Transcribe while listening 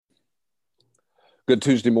Good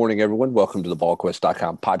Tuesday morning, everyone. Welcome to the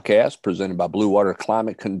BallQuest.com podcast presented by Blue Water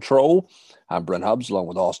Climate Control. I'm Brent Hubbs along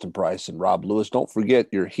with Austin Price and Rob Lewis. Don't forget,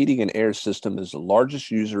 your heating and air system is the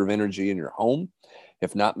largest user of energy in your home.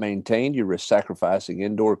 If not maintained, you risk sacrificing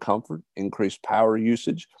indoor comfort, increased power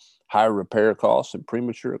usage, higher repair costs, and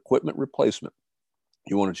premature equipment replacement.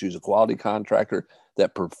 You want to choose a quality contractor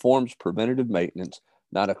that performs preventative maintenance,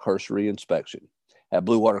 not a cursory inspection. At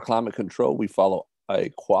Blue Water Climate Control, we follow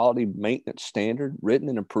a quality maintenance standard written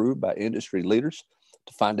and approved by industry leaders.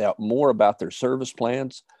 To find out more about their service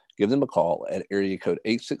plans, give them a call at area code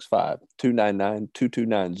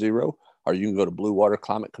 865-299-2290, or you can go to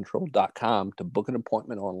bluewaterclimatecontrol.com to book an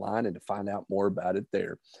appointment online and to find out more about it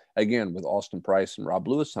there. Again, with Austin Price and Rob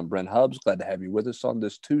Lewis, I'm Brent Hubbs. Glad to have you with us on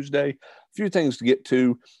this Tuesday. A few things to get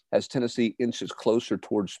to as Tennessee inches closer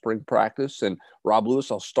towards spring practice. And Rob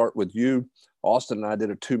Lewis, I'll start with you. Austin and I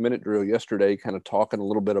did a 2-minute drill yesterday, kind of talking a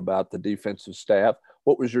little bit about the defensive staff.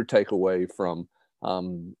 What was your takeaway from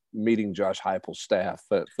meeting Josh Heupel's staff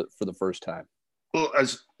for the first time? Well,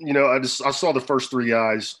 as you know, I saw the first three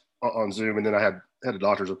guys on Zoom, and then I had a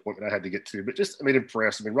doctor's appointment I had to get to. But just,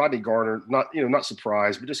 impressed. Rodney Garner, not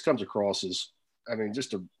surprised, but just comes across as,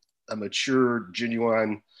 just a mature,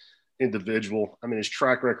 genuine individual. His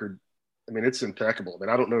track record, it's impeccable.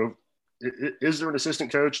 I don't know. Is there an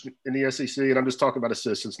assistant coach in the SEC? And I'm just talking about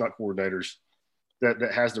assistants, not coordinators, that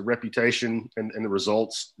has the reputation and the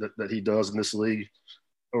results that he does in this league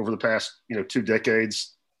over the past 2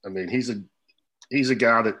 decades. He's a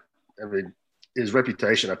guy that his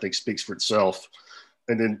reputation, I think, speaks for itself.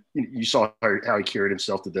 And then you saw how he carried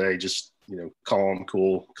himself today, just calm,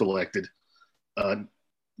 cool, collected.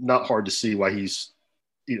 Not hard to see why he's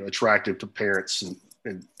attractive to parents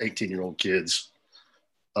and 18-year-old kids.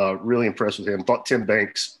 Really impressed with him. Thought Tim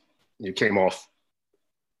Banks came off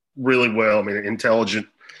really well. Intelligent.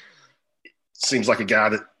 Seems like a guy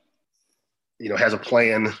that has a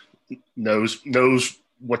plan, knows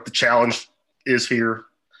what the challenge is here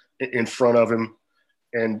in front of him.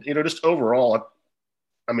 And just overall,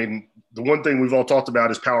 the one thing we've all talked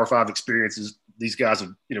about is Power 5 experiences. These guys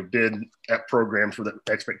have been at programs where the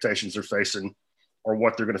expectations they're facing or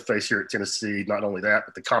what they're going to face here at Tennessee. Not only that,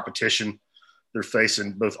 but the competition they're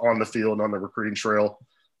facing both on the field and on the recruiting trail.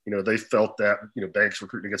 They felt that, Banks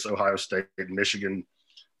recruiting against Ohio State and Michigan.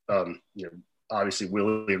 Obviously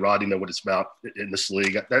Willie and Rodney know what it's about in this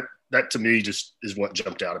league. That to me just is what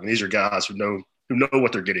jumped out. These are guys who know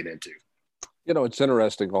what they're getting into. It's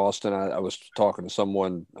interesting, Austin. I was talking to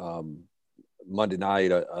someone Monday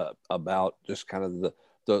night about just kind of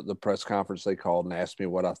the press conference they called and asked me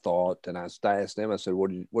what I thought. And I asked them, I said, what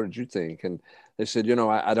did you think? And they said,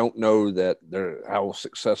 I don't know that how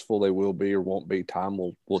successful they will be or won't be. Time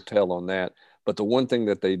will tell on that. But the one thing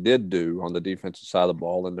that they did do on the defensive side of the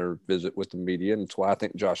ball in their visit with the media, and it's why I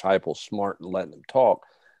think Josh Heupel's smart in letting them talk,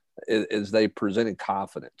 is they presented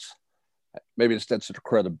confidence. Maybe it's that's their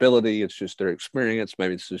credibility. It's just their experience.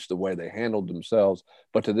 Maybe it's just the way they handled themselves.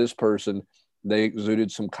 But to this person, they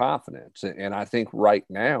exuded some confidence. And I think right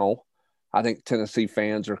now, Tennessee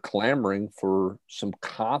fans are clamoring for some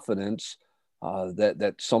confidence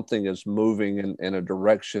that something is moving in a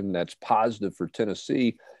direction that's positive for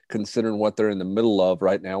Tennessee, considering what they're in the middle of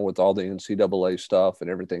right now with all the NCAA stuff and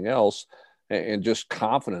everything else. And just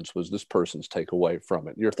confidence was this person's takeaway from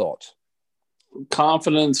it. Your thoughts?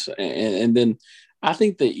 Confidence, and then I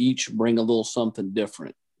think they each bring a little something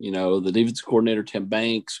different. The defensive coordinator, Tim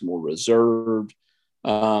Banks, more reserved.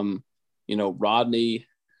 Rodney,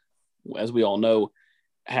 as we all know,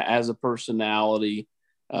 has a personality,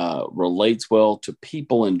 relates well to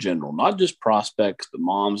people in general, not just prospects, but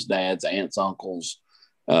moms, dads, aunts, uncles,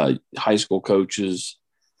 high school coaches.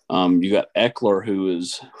 You got Eckler, who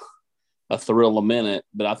is a thrill a minute,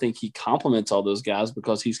 but I think he complements all those guys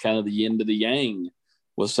because he's kind of the yin to the yang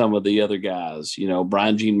with some of the other guys.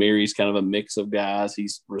 Brian Jean Mary's kind of a mix of guys.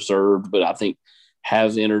 He's reserved, but I think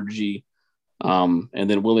has energy. And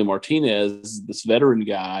then Willie Martinez, this veteran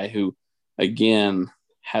guy who, again,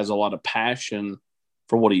 has a lot of passion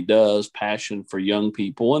for what he does, passion for young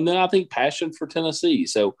people, and then I think passion for Tennessee.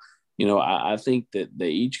 So, I think that they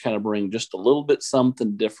each kind of bring just a little bit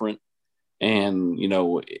something different. And,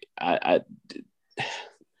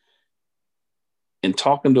 in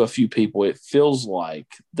talking to a few people, it feels like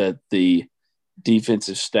that the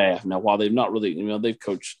defensive staff, now, while they've not really, they've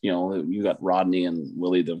coached, you got Rodney and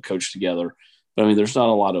Willie that have coached together, but there's not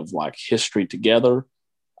a lot of history together.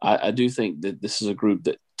 I do think that this is a group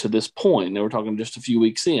that to this point, and we're talking just a few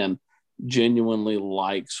weeks in, genuinely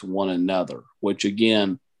likes one another, which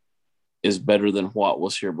again is better than what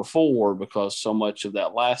was here before, because so much of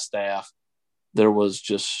that last staff there was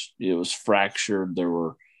just, it was fractured. There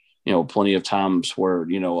were, plenty of times where,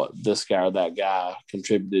 this guy or that guy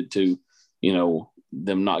contributed to,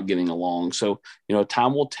 them not getting along. So,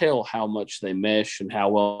 time will tell how much they mesh and how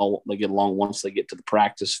well they get along once they get to the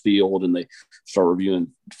practice field and they start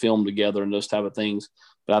reviewing film together and those type of things.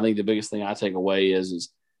 But I think the biggest thing I take away is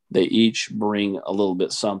they each bring a little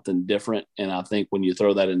bit something different. And I think when you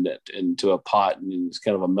throw that into a pot and it's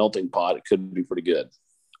kind of a melting pot, it could be pretty good.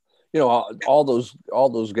 All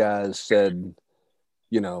those guys said,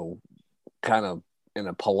 kind of in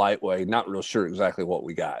a polite way, not real sure exactly what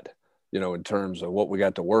we got, in terms of what we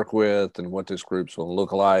got to work with and what this group's going to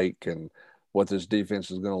look like and what this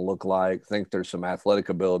defense is going to look like. I think there's some athletic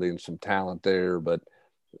ability and some talent there, but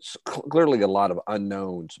it's clearly a lot of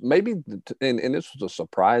unknowns. Maybe, and this was a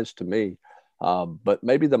surprise to me, but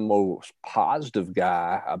maybe the most positive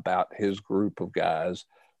guy about his group of guys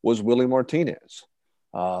was Willie Martinez.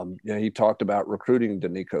 He talked about recruiting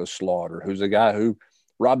Danico Slaughter, who's a guy who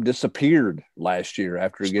Rob disappeared last year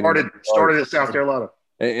after he started at South Carolina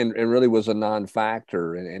and really was a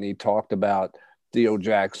non-factor. And he talked about Theo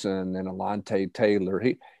Jackson and Alontae Taylor.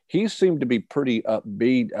 He seemed to be pretty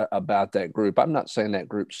upbeat about that group. I'm not saying that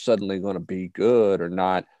group's suddenly going to be good or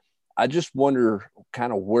not. I just wonder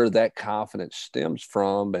kind of where that confidence stems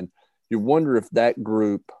from. And you wonder if that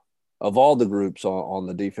group, of all the groups on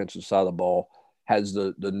the defensive side of the ball, has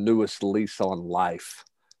the newest lease on life,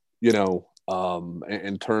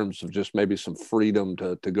 in terms of just maybe some freedom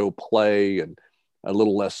to go play and a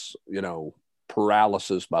little less,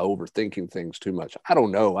 paralysis by overthinking things too much. I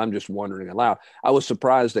don't know. I'm just wondering aloud. I was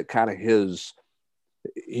surprised that kind of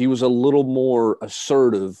he was a little more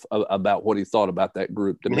assertive about what he thought about that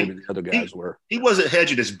group than maybe the other guys were. He wasn't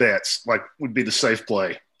hedging his bets like would be the safe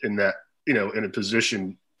play in that, in a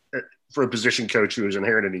position for a position coach who is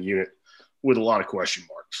inheriting a unit with a lot of question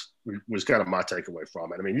marks was kind of my takeaway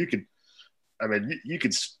from it.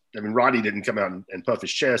 Roddy didn't come out and puff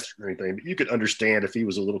his chest or anything, but you could understand if he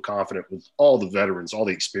was a little confident with all the veterans, all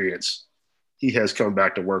the experience he has come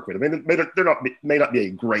back to work with. May not be a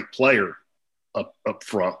great player up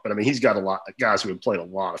front, but he's got a lot of guys who have played a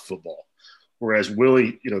lot of football. Whereas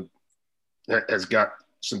Willie, has got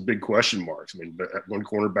some big question marks. At one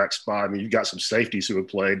cornerback spot, you've got some safeties who have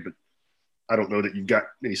played, but I don't know that you've got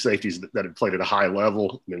many safeties that have played at a high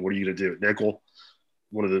level. What are you going to do at nickel?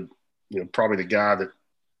 One of the, probably the guy that,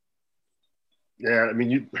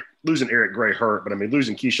 you losing Eric Gray hurt, but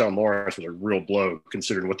losing Keyshawn Lawrence was a real blow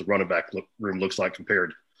considering what the running back room looks like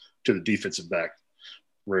compared to the defensive back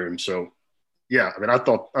room. So, yeah, I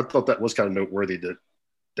thought that was kind of noteworthy that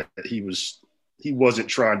he wasn't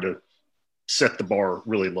trying to set the bar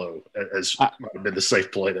really low, as might have been the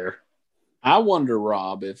safe play there. I wonder,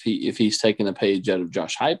 Rob, if he's taken a page out of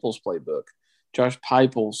Josh Heupel's playbook. Josh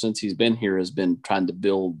Heupel, since he's been here, has been trying to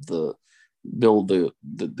build the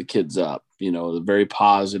kids up. The very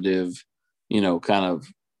positive, kind of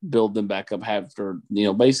build them back up after,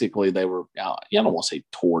 basically they were, I don't want to say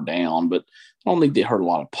tore down, but I don't think they heard a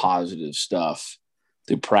lot of positive stuff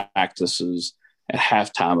through practices, at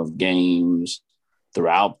halftime of games,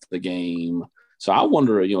 throughout the game. So I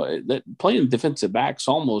wonder, that playing defensive backs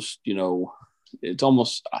almost, it's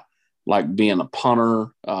almost like being a punter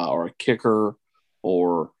or a kicker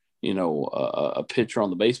or, a pitcher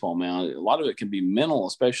on the baseball mound. A lot of it can be mental,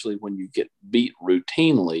 especially when you get beat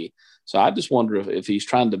routinely. So I just wonder if he's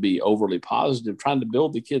trying to be overly positive, trying to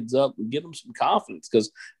build the kids up and give them some confidence,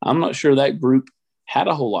 because I'm not sure that group had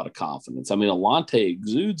a whole lot of confidence. Alontae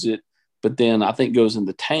exudes it, but then I think goes in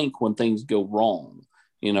the tank when things go wrong.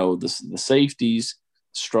 The safeties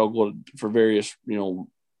struggled for various,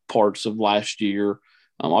 parts of last year.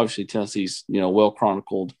 Obviously Tennessee's, well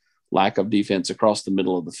chronicled lack of defense across the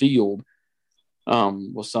middle of the field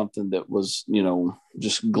was something that was,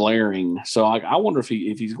 just glaring. So I wonder if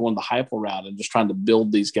he's going the Heupel route and just trying to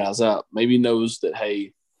build these guys up. Maybe knows that,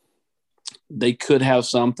 hey, they could have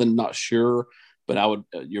something, not sure, but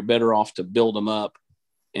you're better off to build them up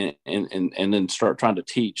and then start trying to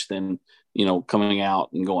teach than, coming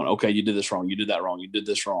out and going, okay, you did this wrong, you did that wrong, you did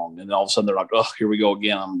this wrong, and all of a sudden they're like, oh, here we go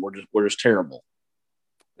again. We're just terrible.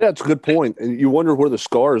 Yeah, it's a good point. And you wonder where the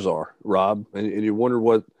scars are, Rob, and you wonder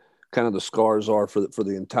what kind of the scars are for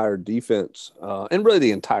the entire defense and really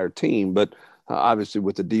the entire team. But obviously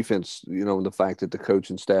with the defense, the fact that the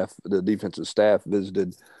coaching staff, the defensive staff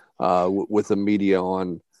visited with the media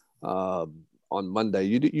on Monday,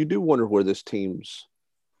 you do wonder where this team's,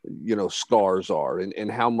 scars are and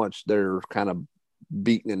how much they're kind of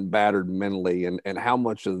beaten and battered mentally and how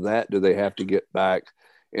much of that do they have to get back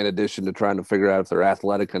in addition to trying to figure out if they're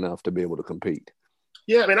athletic enough to be able to compete.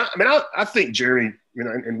 Yeah. I think Jeremy you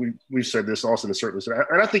know, and we've said this, Austin has certainly said,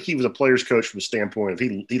 and I think he was a player's coach from the standpoint of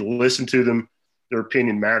he listened to them, their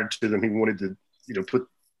opinion mattered to them. He wanted to, you know,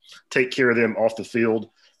 take care of them off the field.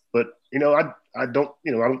 But, you know, I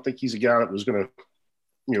don't think he's a guy that was going to,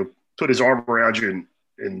 you know, put his arm around you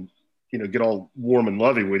and you know, get all warm and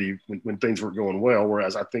loving with you when things weren't going well.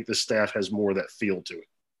 Whereas I think the staff has more of that feel to it.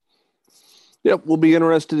 Yep, we'll be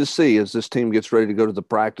interested to see as this team gets ready to go to the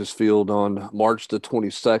practice field on March the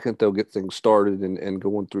 22nd. They'll get things started and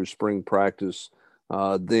going through spring practice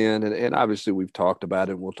then. And obviously we've talked about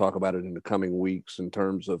it, and we'll talk about it in the coming weeks in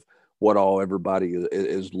terms of what all everybody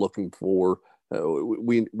is looking for.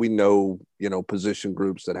 We know, you know, position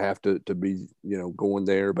groups that have to be, you know, going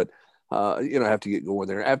there, but you know, have to get going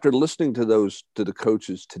there. After listening to the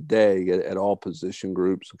coaches today at all position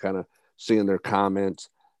groups and kind of seeing their comments,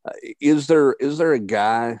 is there a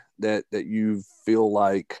guy that you feel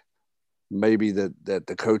like maybe that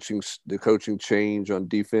the coaching change on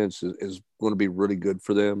defense is going to be really good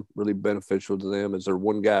for them, really beneficial to them? Is there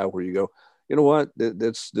one guy where you go, you know what,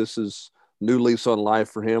 this is new lease on life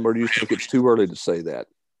for him, or do you think it's too early to say that?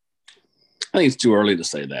 I think it's too early to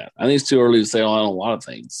say that. I think it's too early to say on a lot of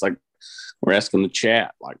things. Like we're asking the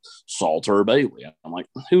chat, like Salter or Bailey. I'm like,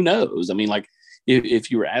 who knows? I mean, like if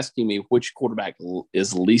you were asking me which quarterback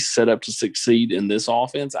is least set up to succeed in this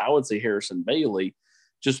offense, I would say Harrison Bailey,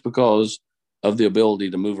 just because of the ability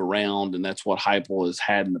to move around, and that's what Heupel has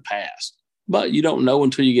had in the past. But you don't know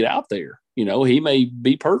until you get out there. You know, he may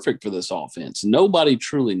be perfect for this offense. Nobody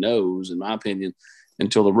truly knows, in my opinion,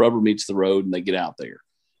 until the rubber meets the road and they get out there.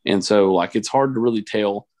 And so, like, it's hard to really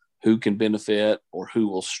tell who can benefit or who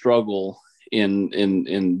will struggle on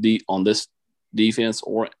this defense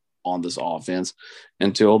or on this offense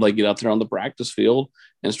until they get out there on the practice field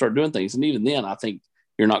and start doing things. And even then, I think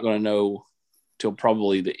you're not going to know till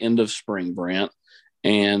probably the end of spring, Brent.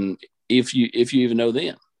 And if you even know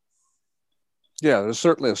then. Yeah, there's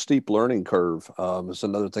certainly a steep learning curve. It's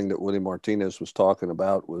another thing that Willie Martinez was talking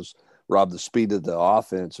about was, Rob, the speed of the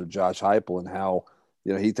offense of Josh Heupel and how,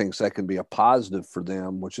 you know, he thinks that can be a positive for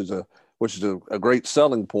them, which is a great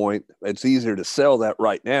selling point. It's easier to sell that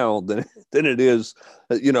right now than it is,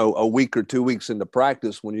 you know, a week or 2 weeks into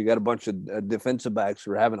practice when you got a bunch of defensive backs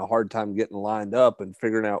who are having a hard time getting lined up and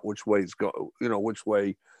figuring out which way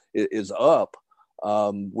is up,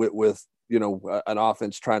 with you know, an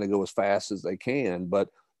offense trying to go as fast as they can. But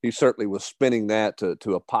he certainly was spinning that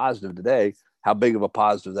to a positive today. How big of a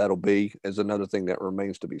positive that'll be is another thing that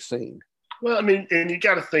remains to be seen. Well, I mean, and you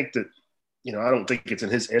got to think that, you know, I don't think it's in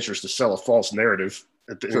his interest to sell a false narrative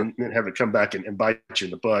and have it come back and bite you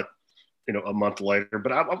in the butt, you know, a month later.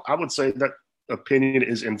 But I would say that opinion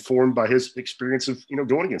is informed by his experience of, you know,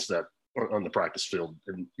 going against that on the practice field,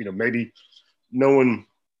 and, you know, maybe knowing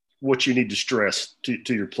what you need to stress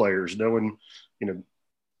to your players, knowing, you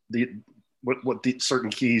know, what the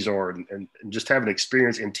certain keys are, and just having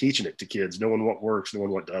experience in teaching it to kids, knowing what works,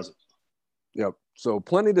 knowing what doesn't. Yep. So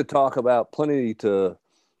plenty to talk about, plenty to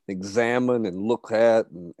examine and look at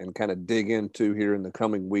and kind of dig into here in the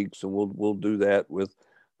coming weeks. And we'll do that with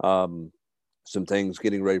some things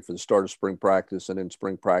getting ready for the start of spring practice and in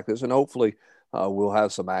spring practice. And hopefully we'll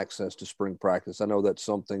have some access to spring practice. I know that's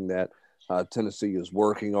something that Tennessee is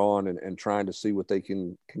working on and trying to see what they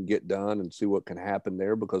can get done and see what can happen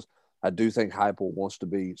there, because I do think Heupel wants to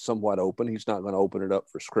be somewhat open. He's not going to open it up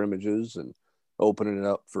for scrimmages and opening it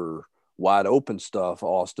up for wide open stuff,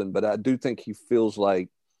 Austin, but I do think he feels like,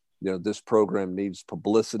 you know, this program needs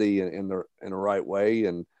publicity in the right way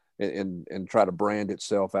and try to brand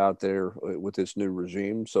itself out there with this new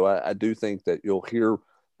regime. So I do think that you'll hear,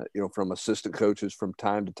 you know, from assistant coaches from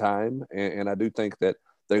time to time, and I do think that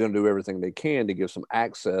they're going to do everything they can to give some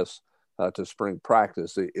access to spring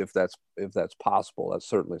practice if that's possible. That's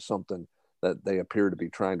certainly something that they appear to be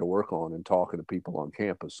trying to work on and talking to people on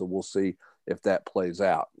campus. So we'll see if that plays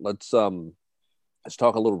out. Let's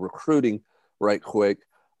talk a little recruiting right quick.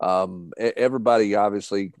 Everybody,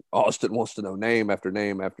 obviously, Austin wants to know name after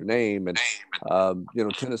name after name. And, you know,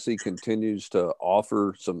 Tennessee continues to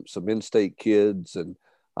offer some in-state kids and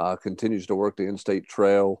continues to work the in-state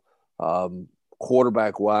trail.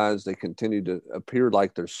 Quarterback wise, they continue to appear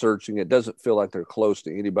like they're searching. It doesn't feel like they're close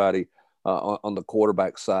to anybody on the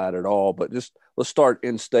quarterback side at all, but just let's start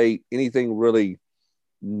in-state. Anything really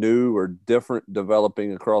new or different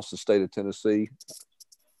developing across the state of Tennessee?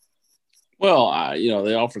 Well, you know,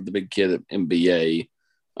 they offered the big kid at MBA,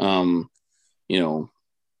 you know,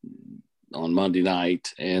 on Monday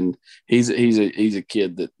night, and he's a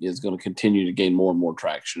kid that is going to continue to gain more and more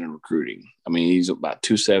traction in recruiting. I mean, he's about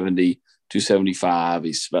 270, 275.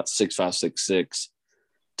 He's about 6'5", 6'6",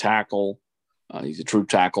 tackle. He's a true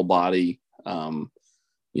tackle body.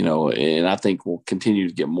 and I think we'll continue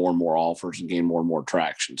to get more and more offers and gain more and more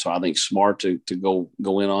traction. So I think smart to go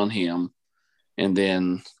in on him. And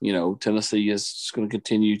then, Tennessee is going to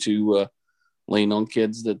continue to lean on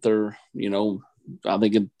kids that they're, I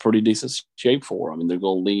think in pretty decent shape for. I mean, they're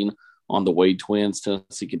going to lean on the Wade twins.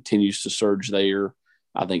 Tennessee continues to surge there.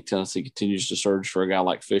 I think Tennessee continues to surge for a guy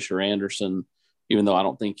like Fisher Anderson, even though I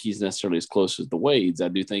don't think he's necessarily as close as the Wades. I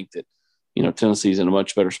do think that, Tennessee's in a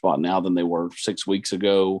much better spot now than they were 6 weeks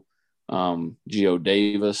ago. Geo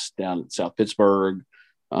Davis down at South Pittsburgh.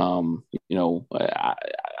 I'm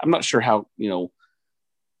not sure how, I'm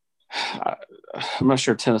not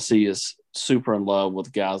sure Tennessee is super in love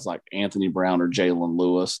with guys like Anthony Brown or Jalen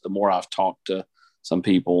Lewis. The more I've talked to some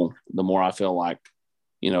people, the more I feel like,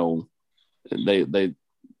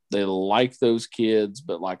 they like those kids,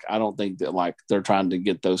 but like, I don't think that like they're trying to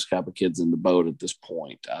get those type of kids in the boat at this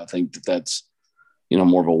point. I think that that's,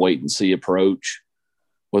 more of a wait and see approach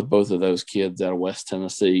with both of those kids out of West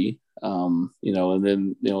Tennessee. And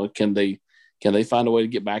then, can they find a way to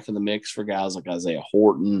get back in the mix for guys like Isaiah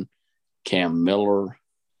Horton, Cam Miller,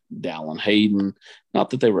 Dallin Hayden? Not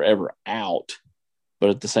that they were ever out, but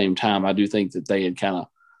at the same time, I do think that they had kind of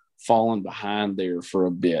fallen behind there for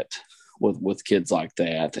a bit with kids like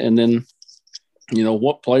that. And then,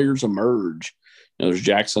 what players emerge? There's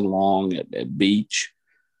Jackson Long at Beach.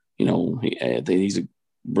 I think he's a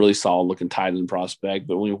really solid looking tight end prospect.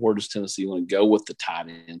 But where does Tennessee want to go with the tight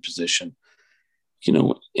end position,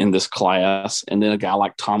 in this class? And then a guy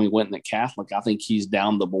like Tommy Winton at Catholic, I think he's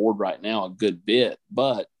down the board right now a good bit.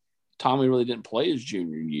 But Tommy really didn't play his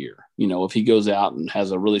junior year. If he goes out and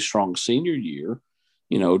has a really strong senior year,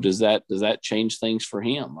 does that change things for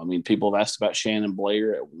him? I mean, people have asked about Shannon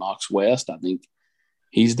Blair at Knox West. I think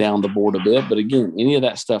he's down the board a bit. But again, any of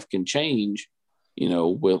that stuff can change,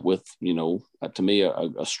 with to me,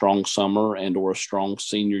 a strong summer and or a strong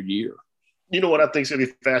senior year. What I think is going to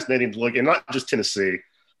be fascinating to look, and not just Tennessee,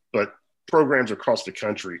 but programs across the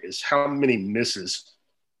country, is how many misses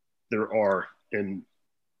there are in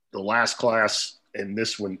the last class and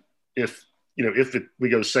this one. If we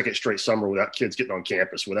go second straight summer without kids getting on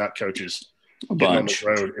campus, without coaches getting on the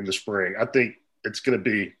road in the spring, I think there's going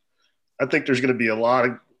to be a lot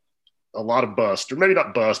of bust, or maybe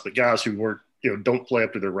not bust, but guys who weren't, don't play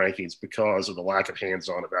up to their rankings because of the lack of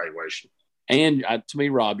hands-on evaluation. And to me,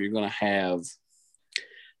 Rob, you're going to have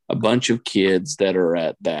a bunch of kids that are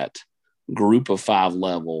at that group of 5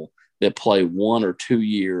 level that play 1 or 2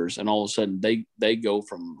 years, and all of a sudden they go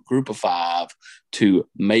from group of 5 to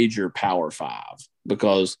major power 5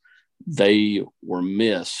 because they were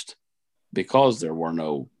missed because there were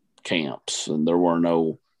no camps and there were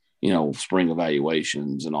no, spring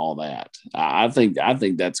evaluations and all that. I think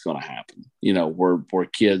that's going to happen, where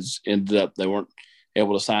kids ended up, they weren't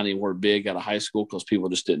able to sign anywhere big out of high school because people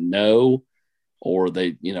just didn't know, or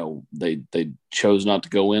they chose not to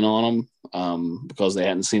go in on them because they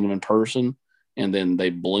hadn't seen them in person. And then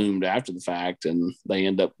they bloomed after the fact and they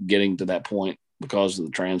end up getting to that point because of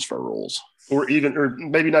the transfer rules. Or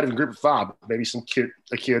maybe not even group of 5, maybe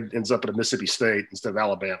a kid ends up at a Mississippi State instead of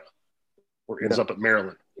Alabama, or ends up at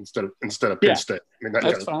Maryland instead of Penn State. I mean,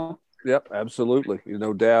 that's fine. Yep, absolutely.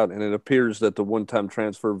 No doubt. And it appears that the one-time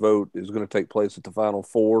transfer vote is going to take place at the Final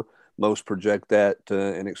Four. Most project that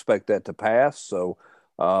and expect that to pass. So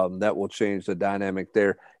that will change the dynamic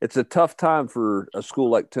there. It's a tough time for a school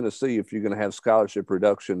like Tennessee if you're going to have scholarship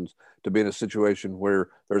reductions to be in a situation where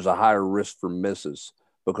there's a higher risk for misses.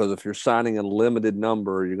 Because if you're signing a limited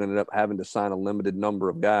number, you're going to end up having to sign a limited number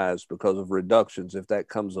of guys because of reductions. If that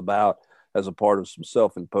comes about as a part of some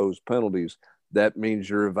self-imposed penalties, that means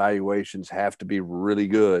your evaluations have to be really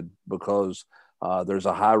good because there's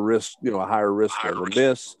a higher risk of a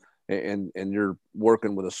miss, and you're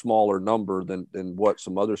working with a smaller number than what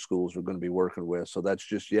some other schools are going to be working with. So that's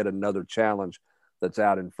just yet another challenge that's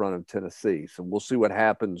out in front of Tennessee. So we'll see what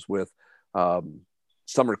happens with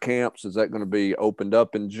summer camps. Is that going to be opened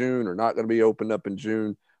up in June or not going to be opened up in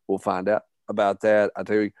June? We'll find out about that. I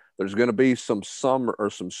tell you, there's going to be some summer or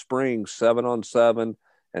some spring 7-on-7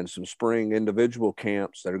 and some spring individual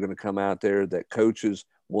camps that are going to come out there that coaches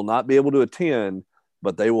will not be able to attend,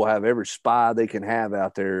 but they will have every spy they can have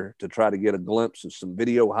out there to try to get a glimpse of some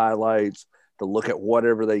video highlights, to look at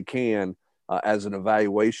whatever they can as an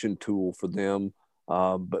evaluation tool for them.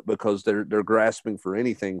 But because they're grasping for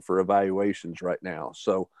anything for evaluations right now.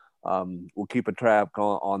 So we'll keep a track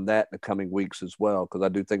on that in the coming weeks as well, because I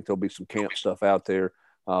do think there'll be some camp stuff out there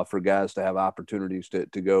for guys to have opportunities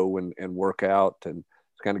to go and work out and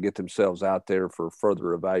kind of get themselves out there for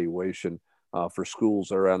further evaluation for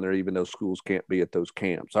schools around there, even though schools can't be at those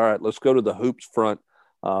camps. All right, let's go to the hoops front.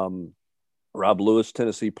 Rob Lewis,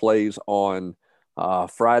 Tennessee plays on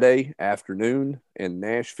Friday afternoon in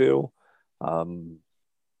Nashville.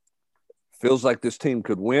 Feels like this team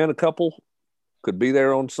could win a couple, could be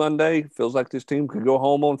there on Sunday. Feels like this team could go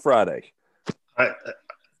home on Friday. I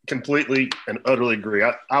completely and utterly agree.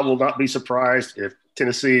 I will not be surprised if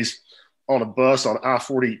Tennessee's on a bus on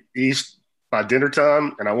I-40 East by dinner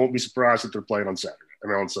time, and I won't be surprised if they're playing on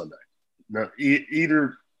Sunday. Now,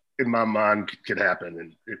 either in my mind could happen,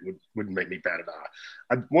 and it wouldn't make me bat an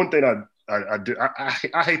eye. One thing I do,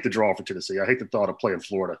 I hate the draw for Tennessee. I hate the thought of playing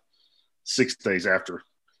Florida 6 days after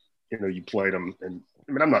you played them. And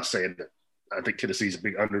I mean, I'm not saying that I think Tennessee's a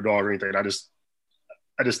big underdog or anything. I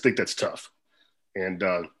just think that's tough. And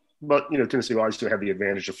but Tennessee will obviously have the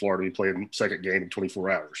advantage of Florida. We played in second game in 24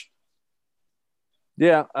 hours.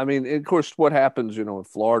 Yeah, I mean, of course, what happens, if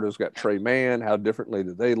Florida's got Trey Mann, how differently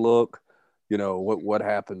do they look? What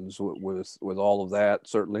happens with all of that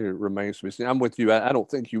certainly remains to be seen. I'm with you. I don't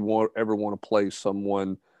think you ever want to play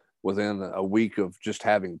someone within a week of just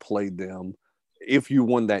having played them if you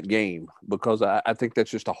won that game, because I think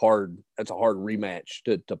that's just a hard rematch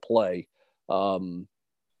to play.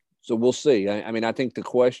 So we'll see. I mean, I think the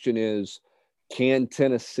question is, can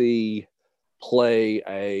Tennessee play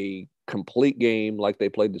a complete game like they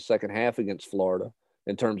played the second half against Florida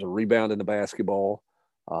in terms of rebounding the basketball,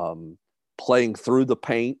 playing through the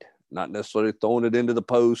paint, not necessarily throwing it into the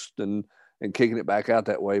post and kicking it back out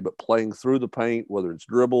that way, but playing through the paint, whether it's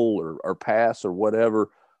dribble or pass or whatever,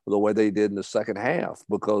 the way they did in the second half.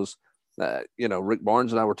 Because, Rick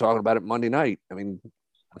Barnes and I were talking about it Monday night. I mean,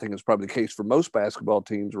 I think it's probably the case for most basketball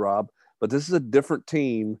teams, Rob, but this is a different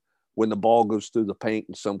team when the ball goes through the paint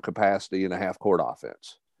in some capacity in a half-court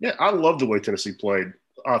offense. Yeah, I love the way Tennessee played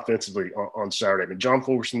offensively on Saturday. I mean, John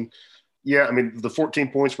Fulkerson, yeah, I mean, the 14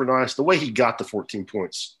 points were nice. The way he got the 14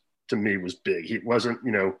 points to me was big. He wasn't,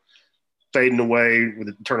 fading away with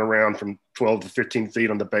a turnaround from 12 to 15 feet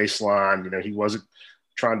on the baseline. He wasn't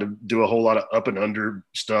trying to do a whole lot of up and under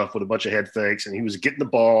stuff with a bunch of head fakes, and he was getting the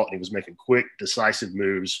ball and he was making quick, decisive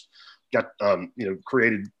moves. Got,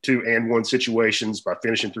 created 2-and-1 situations by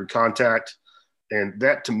finishing through contact. And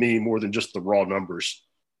that, to me, more than just the raw numbers,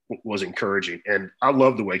 was encouraging. And I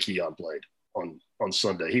love the way Keon played on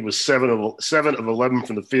Sunday. He was 7 of 11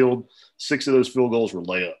 from the field. 6 of those field goals were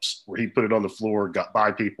layups, where he put it on the floor, got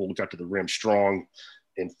by people, got to the rim strong,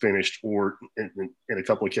 and finished, or in a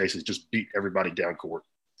couple of cases, just beat everybody down court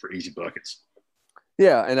for easy buckets.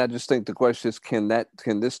 Yeah, and I just think the question is, can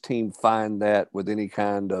this team find that with any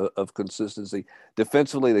kind of consistency?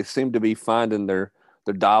 Defensively, they seem to be finding their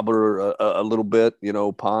Dobbler a little bit.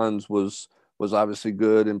 Pons was obviously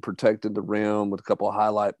good and protected the rim with a couple of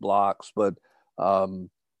highlight blocks, but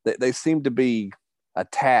they seem to be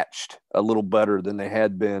attached a little better than they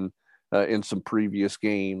had been in some previous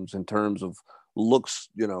games in terms of looks,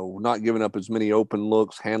 not giving up as many open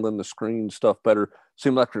looks, handling the screen stuff better.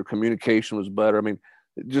 Seemed like their communication was better. I mean,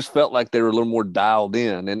 it just felt like they were a little more dialed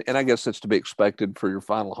in. And I guess that's to be expected for your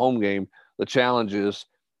final home game. The challenge is,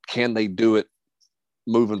 can they do it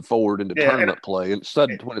moving forward into tournament play? And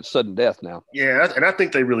when it's sudden death now. Yeah, and I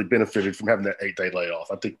think they really benefited from having that 8-day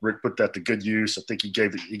layoff. I think Rick put that to good use. I think he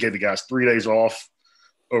gave the guys 3 days off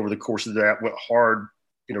over the course of that, went hard,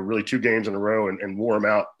 really 2 games in a row and wore them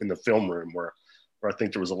out in the film room where I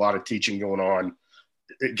think there was a lot of teaching going on.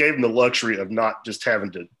 It gave them the luxury of not just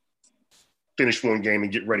having to finish one game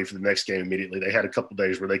and get ready for the next game immediately. They had a couple of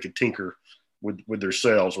days where they could tinker with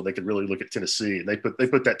themselves, where they could really look at Tennessee, and they put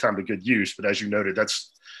that time to good use. But as you noted,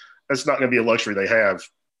 that's not going to be a luxury they have,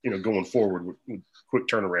 going forward with quick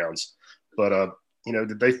turnarounds. But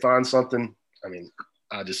did they find something? I mean,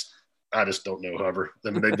 I just don't know, Hover.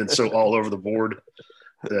 I mean, they've been so all over the board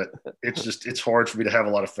that it's hard for me to have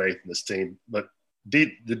a lot of faith in this team. But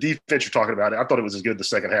the defense you're talking about, I thought it was as good the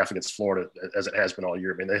second half against Florida as it has been all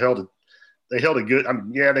year. I mean, they held a good. I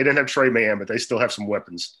mean, yeah, they didn't have Trey Mann, but they still have some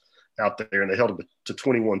weapons out there, and they held it to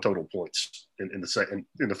 21 total points in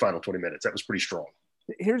the final 20 minutes. That was pretty strong.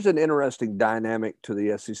 Here's an interesting dynamic to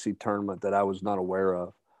the SEC tournament that I was not aware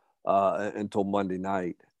of until Monday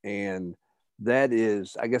night, and that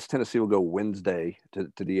is, I guess Tennessee will go Wednesday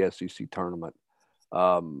to the SEC tournament.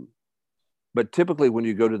 But typically when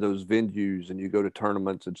you go to those venues and you go to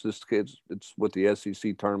tournaments, it's with the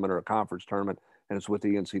SEC tournament or a conference tournament, and it's with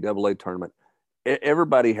the NCAA tournament.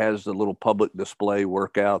 Everybody has the little public display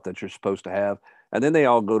workout that you're supposed to have, and then they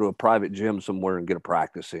all go to a private gym somewhere and get a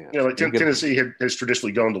practice in. Yeah, like Tennessee has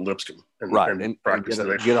traditionally gone to Lipscomb and practice.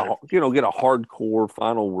 Get a hardcore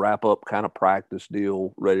final wrap up kind of practice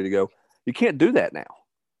deal ready to go. You can't do that now.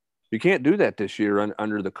 You can't do that this year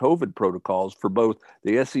under the COVID protocols for both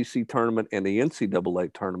the SEC tournament and the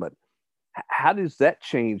NCAA tournament. How does that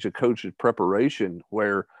change a coach's preparation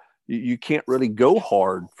where you can't really go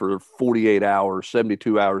hard for 48 hours,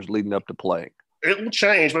 72 hours leading up to playing? It will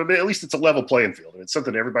change, but at least it's a level playing field. And it's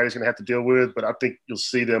something everybody's going to have to deal with. But I think you'll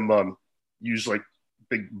see them use like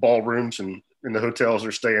big ballrooms and in the hotels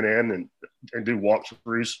they're staying in and do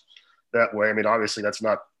walkthroughs that way. I mean, obviously that's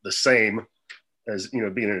not the same as,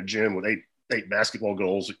 being in a gym with eight basketball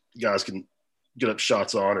goals. You guys can get up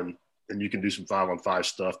shots on and you can do some 5-on-5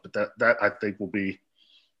 stuff. But that I think will be,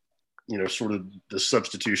 sort of the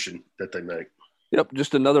substitution that they make. Yep,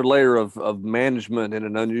 just another layer of management in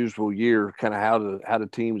an unusual year. Kind of how do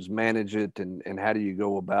teams manage it, and how do you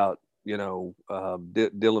go about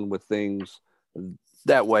dealing with things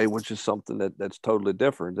that way, which is something that's totally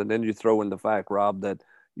different. And then you throw in the fact, Rob, that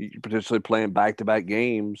you're potentially playing back-to-back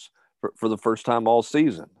games for the first time all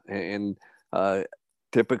season, and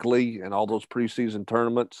typically in all those preseason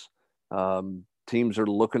tournaments, teams are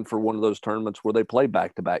looking for one of those tournaments where they play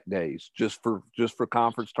back-to-back days just for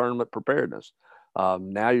conference tournament preparedness.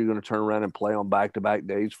 Now you're going to turn around and play on back-to-back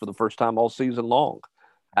days for the first time all season long.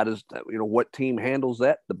 How does what team handles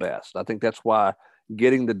that the best? I think that's why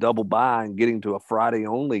getting the double bye and getting to a Friday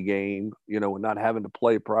only game, and not having to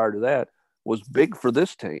play prior to that was big for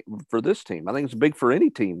this team. I think it's big for any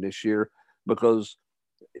team this year, because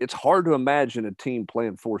it's hard to imagine a team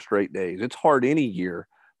playing 4 straight days. It's hard any year,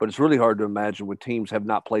 but it's really hard to imagine when teams have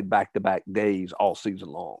not played back-to-back days all season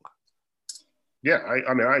long. Yeah,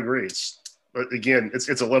 I mean, I agree. But again, it's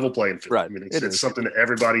a level playing field. Right. I mean, it's something that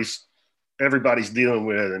everybody's dealing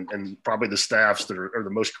with, and probably the staffs that are the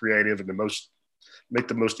most creative and make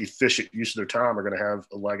the most efficient use of their time are going to have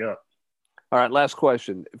a leg up. All right, last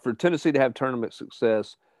question. For Tennessee to have tournament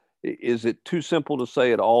success, is it too simple to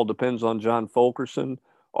say it all depends on John Fulkerson,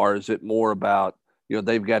 or is it more about,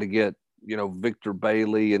 they've got to get, Victor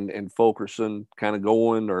Bailey and Fulkerson kind of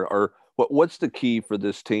going, or what's the key for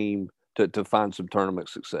this team to find some tournament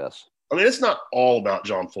success? I mean, it's not all about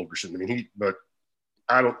John Fulkerson. I mean, but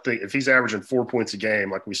I don't think if he's averaging 4 points a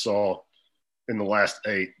game like we saw in the last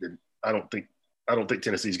 8, then I don't think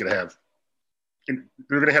Tennessee's going to have. They're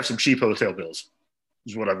going to have some cheap hotel bills,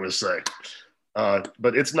 is what I'm going to say.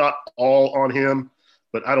 But it's not all on him.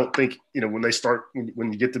 But I don't think when they start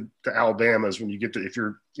when you get to Alabama's, when you get to if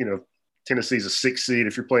you're Tennessee's a 6 seed,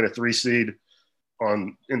 if you're playing a 3 seed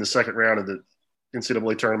in the second round of the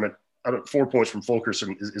NCAA tournament, 4 points from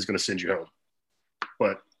Fulkerson is going to send you home.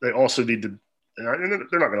 But they also need to. They're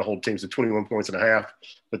not going to hold teams to 21 points and a half,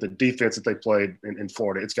 but the defense that they played in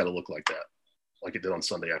Florida, it's got to look like that, like it did on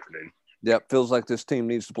Sunday afternoon. Yeah, it feels like this team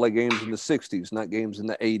needs to play games in the 60s, not games in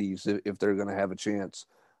the 80s, if they're going to have a chance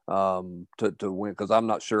to win. Because I'm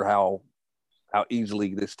not sure how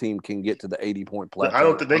easily this team can get to the 80-point plateau. I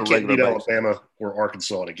don't think they can't beat Alabama or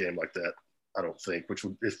Arkansas in a game like that. I don't think. Which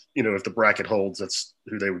would, if the bracket holds, that's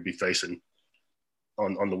who they would be facing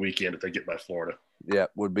on the weekend if they get by Florida. Yeah,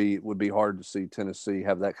 would be hard to see Tennessee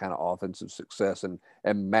have that kind of offensive success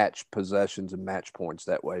and match possessions and match points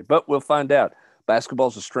that way. But we'll find out.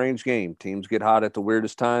 Basketball's a strange game. Teams get hot at the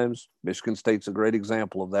weirdest times. Michigan State's a great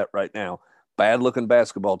example of that right now. Bad-looking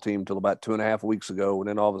basketball team till about 2.5 weeks ago, and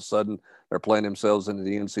then all of a sudden they're playing themselves into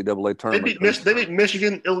the NCAA tournament. They beat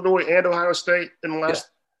Michigan, Illinois, and Ohio State in the last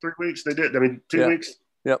 3 weeks. They did. I mean, 2 weeks.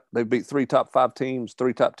 Yep, they beat 3 top 5 teams,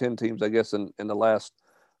 3 top 10 teams, I guess, in the last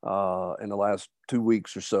 2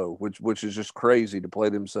 weeks or so, which is just crazy to play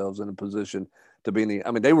themselves in a position to be in the.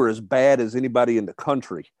 I mean, they were as bad as anybody in the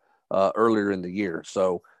country earlier in the year.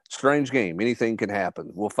 So strange game. Anything can happen.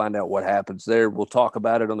 We'll find out what happens there. We'll talk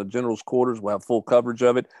about it on the General's Quarters. We'll have full coverage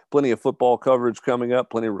of it. Plenty of football coverage coming up.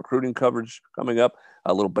 Plenty of recruiting coverage coming up.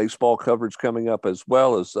 A little baseball coverage coming up, as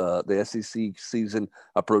well as the SEC season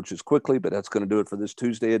approaches quickly. But that's going to do it for this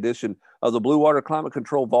Tuesday edition of the Blue Water Climate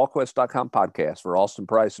Control VolQuest.com podcast. For Austin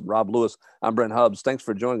Price and Rob Lewis, I'm Brent Hubbs. Thanks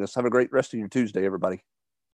for joining us. Have a great rest of your Tuesday, everybody.